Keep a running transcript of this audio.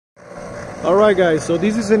Alright guys, so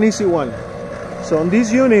this is an easy one. So on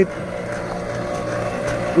this unit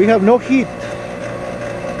we have no heat,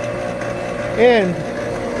 and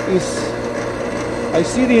I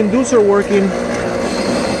see the inducer working.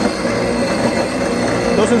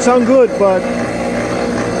 Doesn't sound good, but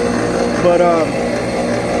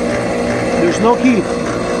there's no heat.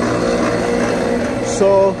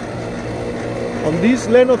 So on these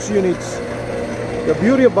Lennox units, the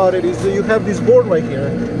beauty about it is that you have this board right here,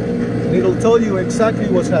 and it'll tell you exactly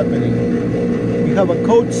what's happening. We have a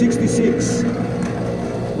code 66.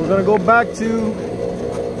 We're gonna go back to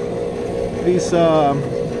these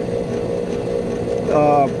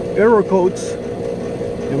error codes,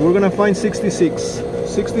 and we're gonna find 66.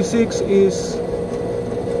 66 is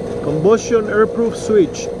combustion airproof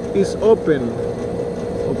switch is open.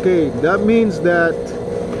 Okay, that means that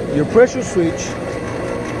your pressure switch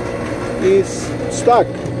is stuck.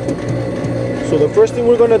 So the first thing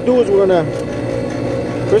we're gonna do is we're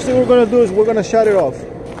gonna shut it off.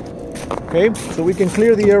 Okay, so we can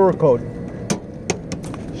clear the error code.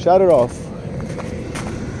 Shut it off.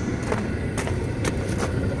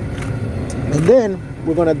 And then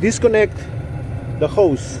we're gonna disconnect the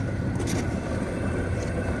hose.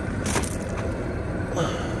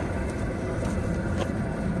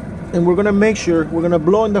 And we're gonna make sure, we're gonna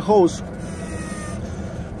blow in the hose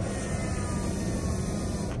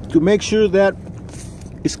to make sure that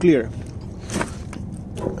it's clear.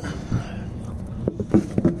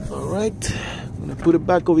 All right, I'm gonna put it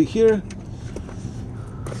back over here.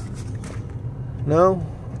 Now,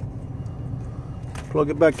 plug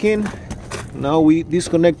it back in. Now we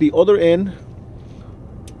disconnect the other end,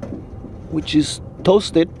 which is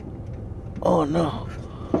toasted. Oh no,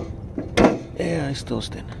 yeah, it's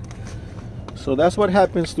toasted. So that's what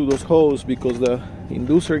happens to those hoses, because the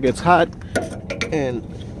inducer gets hot and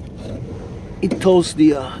it toasts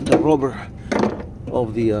the rubber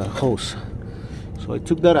of the hose. So I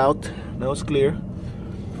took that out. Now it's clear.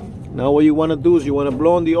 Now what you want to do is you want to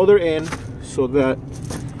blow on the other end so that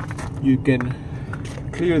you can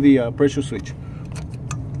clear the pressure switch.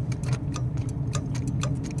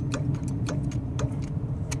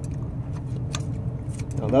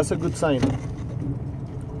 Now that's a good sign.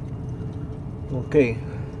 Okay,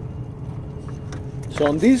 so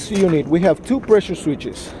on this unit we have two pressure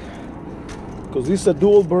switches, because this is a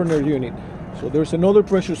dual burner unit. So there's another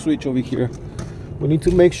pressure switch over here. We need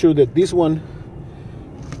to make sure that this one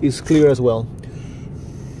is clear as well.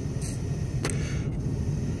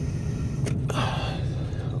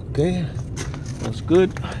 Okay, that's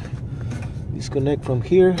good. Disconnect from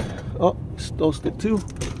here. Oh, it's toasted too.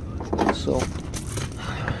 So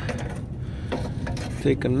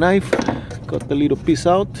take a knife, cut the little piece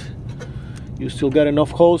out. You still got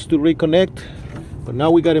enough hose to reconnect, but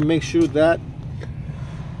now we got to make sure that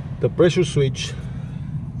the pressure switch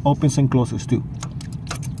opens and closes too.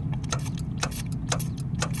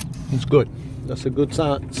 It's good. That's a good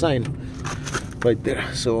sign right there.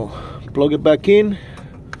 So plug it back in.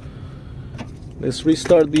 Let's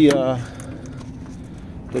restart the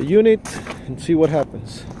unit and see what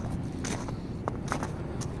happens.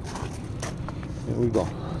 There we go.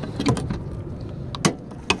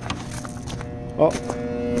 Oh,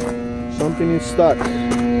 something is stuck.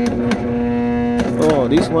 Oh,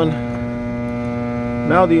 this one.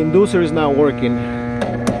 Now the inducer is not working.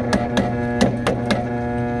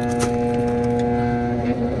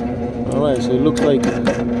 Alright, so it looks like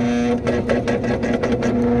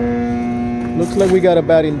we got a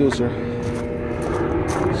bad inducer.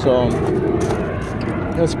 So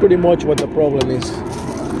that's pretty much what the problem is.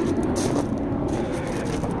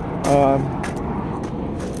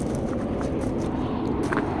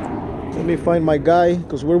 Let me find my guy,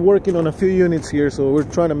 because we're working on a few units here, so we're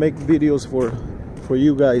trying to make videos for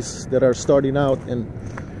you guys that are starting out, and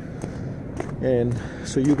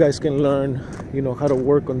so you guys can learn, you know, how to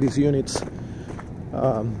work on these units.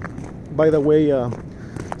 By the way,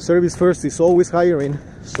 Service First is always hiring,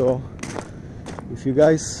 so if you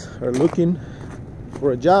guys are looking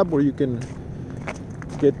for a job where you can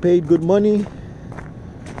get paid good money,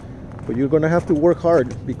 but you're gonna have to work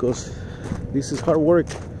hard, because this is hard work.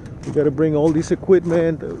 You got to bring all this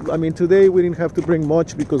equipment. I mean, today we didn't have to bring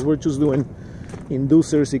much because we're just doing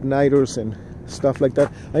inducers, igniters, and stuff like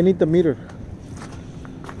that. I need the meter.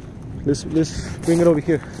 Let's bring it over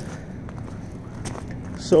here.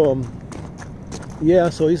 So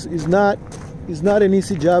yeah, so it's not an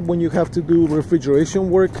easy job when you have to do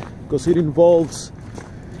refrigeration work, because it involves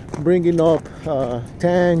bringing up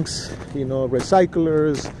tanks, you know,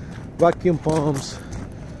 recyclers, vacuum pumps,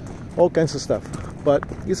 all kinds of stuff. But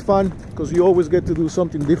it's fun because you always get to do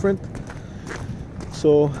something different.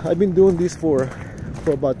 So I've been doing this for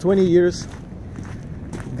about 20 years.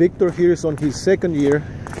 Victor here is on his second year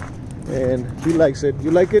and he likes it. You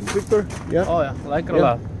like it, Victor? Yeah? Oh yeah, I like it a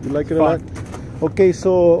lot. You like it a lot? Okay,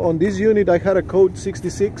 so on this unit I had a code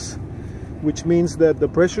 66, which means that the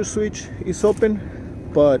pressure switch is open,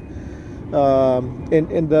 but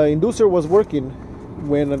and the inducer was working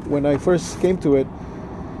when I first came to it,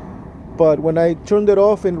 but when I turned it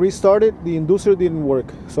off and restarted, the inducer didn't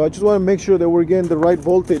work. So I just want to make sure that we're getting the right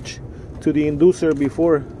voltage to the inducer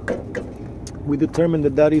before we determine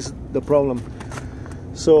that that is the problem.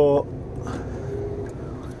 So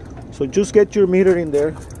just get your meter in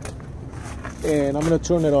there and I'm going to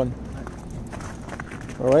turn it on.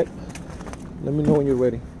 All right, let me know when you're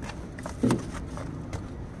ready.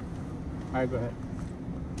 All right, go ahead.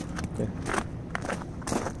 Okay.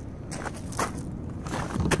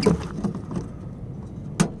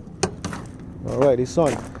 All right, it's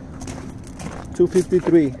on.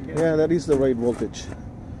 253. Yeah, that is the right voltage.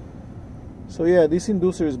 So yeah, this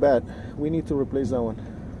inducer is bad. We need to replace that one.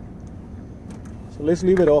 So let's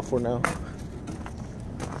leave it off for now.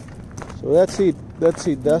 So that's it. That's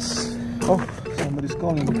it. That's... Oh, somebody's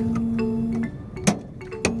calling.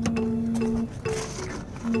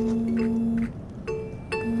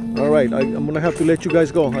 All right, I'm gonna have to let you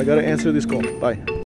guys go. I gotta answer this call. Bye.